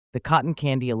The cotton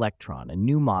candy electron, a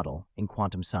new model in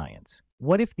quantum science.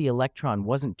 What if the electron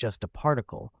wasn't just a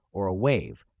particle or a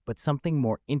wave, but something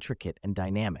more intricate and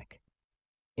dynamic?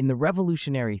 In the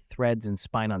revolutionary Threads and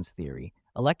Spinons theory,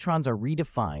 electrons are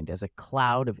redefined as a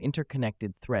cloud of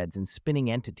interconnected threads and spinning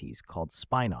entities called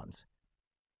spinons.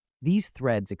 These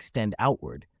threads extend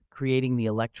outward, creating the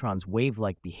electron's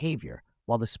wave-like behavior,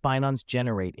 while the spinons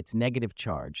generate its negative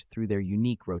charge through their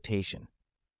unique rotation.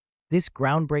 This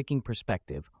groundbreaking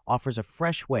perspective offers a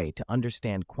fresh way to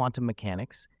understand quantum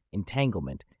mechanics,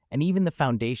 entanglement, and even the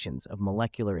foundations of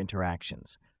molecular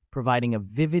interactions, providing a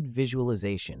vivid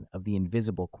visualization of the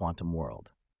invisible quantum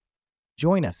world.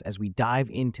 Join us as we dive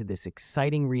into this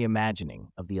exciting reimagining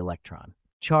of the electron.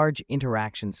 Charge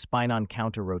interaction spinon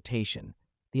counter-rotation.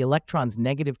 The electron's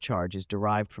negative charge is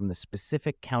derived from the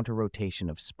specific counter-rotation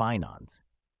of spinons.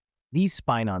 These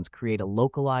spinons create a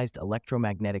localized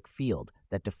electromagnetic field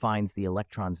that defines the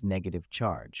electron's negative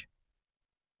charge.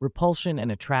 Repulsion and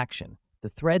attraction. The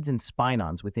threads and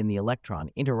spinons within the electron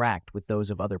interact with those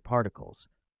of other particles.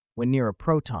 When near a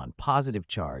proton, positive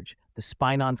charge, the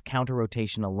spinon's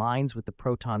counter-rotation aligns with the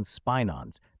proton's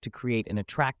spinons to create an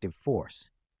attractive force.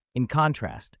 In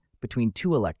contrast, between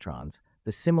two electrons,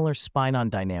 the similar spinon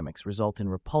dynamics result in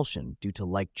repulsion due to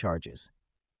like charges.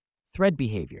 Thread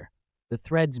behavior. The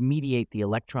threads mediate the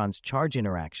electron's charge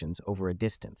interactions over a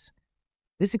distance.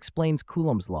 This explains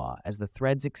Coulomb's law as the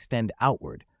threads extend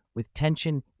outward, with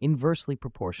tension inversely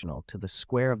proportional to the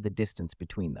square of the distance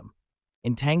between them.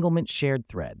 Entanglement shared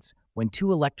threads. When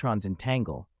two electrons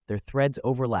entangle, their threads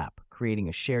overlap, creating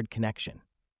a shared connection.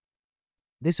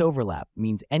 This overlap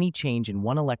means any change in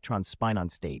one electron's spinon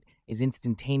state is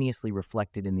instantaneously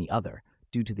reflected in the other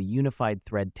due to the unified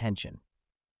thread tension.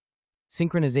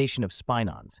 Synchronization of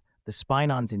spinons. The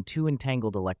spinons in two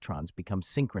entangled electrons become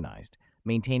synchronized,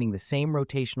 maintaining the same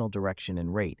rotational direction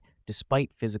and rate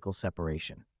despite physical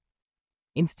separation.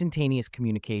 Instantaneous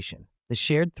communication. The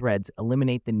shared threads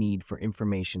eliminate the need for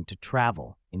information to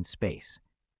travel in space.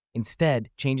 Instead,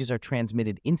 changes are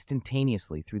transmitted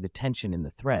instantaneously through the tension in the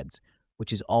threads,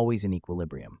 which is always in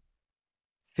equilibrium.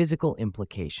 Physical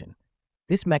implication.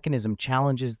 This mechanism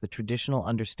challenges the traditional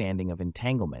understanding of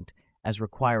entanglement as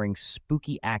requiring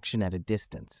spooky action at a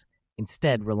distance,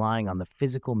 instead relying on the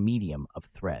physical medium of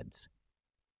threads.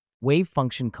 Wave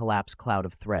function collapse cloud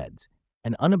of threads.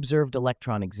 An unobserved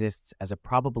electron exists as a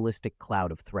probabilistic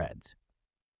cloud of threads.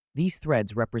 These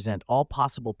threads represent all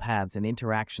possible paths and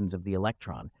interactions of the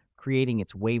electron, creating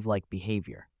its wave-like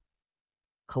behavior.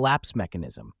 Collapse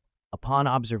mechanism. Upon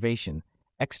observation,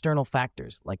 external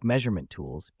factors, like measurement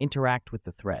tools, interact with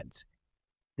the threads.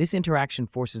 This interaction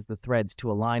forces the threads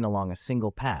to align along a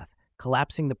single path,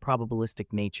 collapsing the probabilistic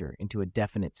nature into a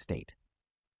definite state.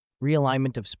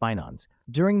 Realignment of spinons.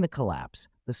 During the collapse,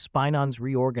 the spinons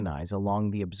reorganize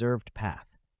along the observed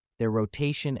path. Their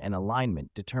rotation and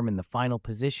alignment determine the final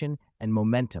position and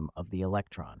momentum of the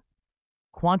electron.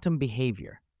 Quantum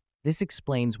behavior. This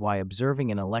explains why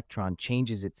observing an electron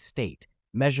changes its state.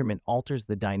 Measurement alters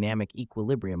the dynamic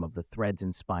equilibrium of the threads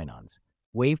and spinons.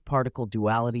 Wave-particle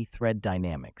duality thread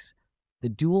dynamics. The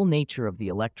dual nature of the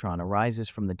electron arises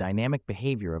from the dynamic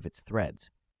behavior of its threads.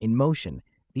 In motion,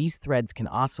 these threads can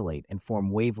oscillate and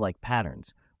form wave-like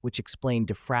patterns, which explain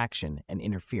diffraction and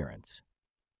interference.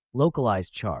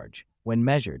 Localized charge. When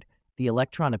measured, the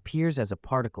electron appears as a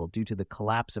particle due to the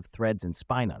collapse of threads and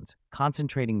spinons,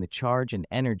 concentrating the charge and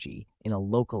energy in a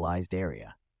localized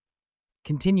area.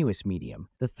 Continuous medium.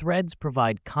 The threads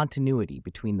provide continuity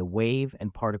between the wave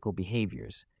and particle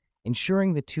behaviors,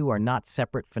 ensuring the two are not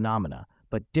separate phenomena,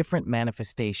 but different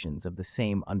manifestations of the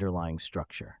same underlying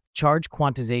structure. Charge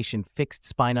quantization fixed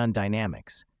spinon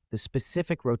dynamics. The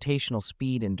specific rotational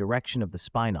speed and direction of the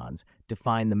spinons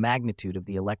define the magnitude of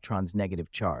the electron's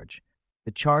negative charge.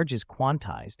 The charge is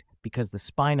quantized because the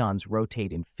spinons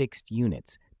rotate in fixed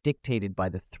units dictated by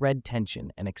the thread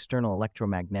tension and external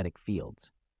electromagnetic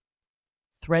fields.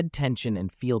 Thread tension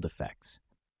and field effects.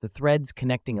 The threads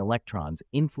connecting electrons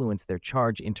influence their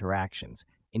charge interactions,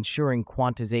 ensuring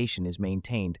quantization is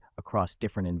maintained across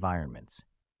different environments.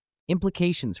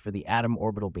 Implications for the atom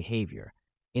orbital behavior.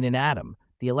 In an atom,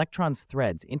 the electron's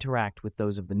threads interact with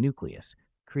those of the nucleus,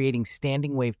 creating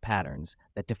standing wave patterns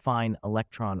that define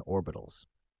electron orbitals.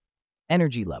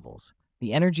 Energy levels.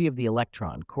 The energy of the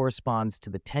electron corresponds to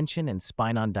the tension and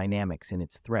spinon dynamics in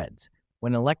its threads.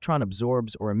 When an electron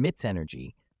absorbs or emits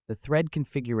energy, the thread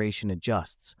configuration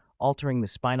adjusts, altering the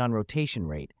spinon rotation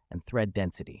rate and thread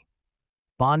density.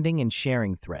 Bonding and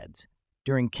sharing threads.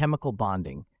 During chemical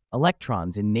bonding,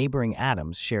 electrons in neighboring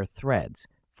atoms share threads,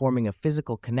 forming a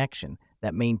physical connection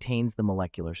that maintains the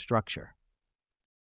molecular structure.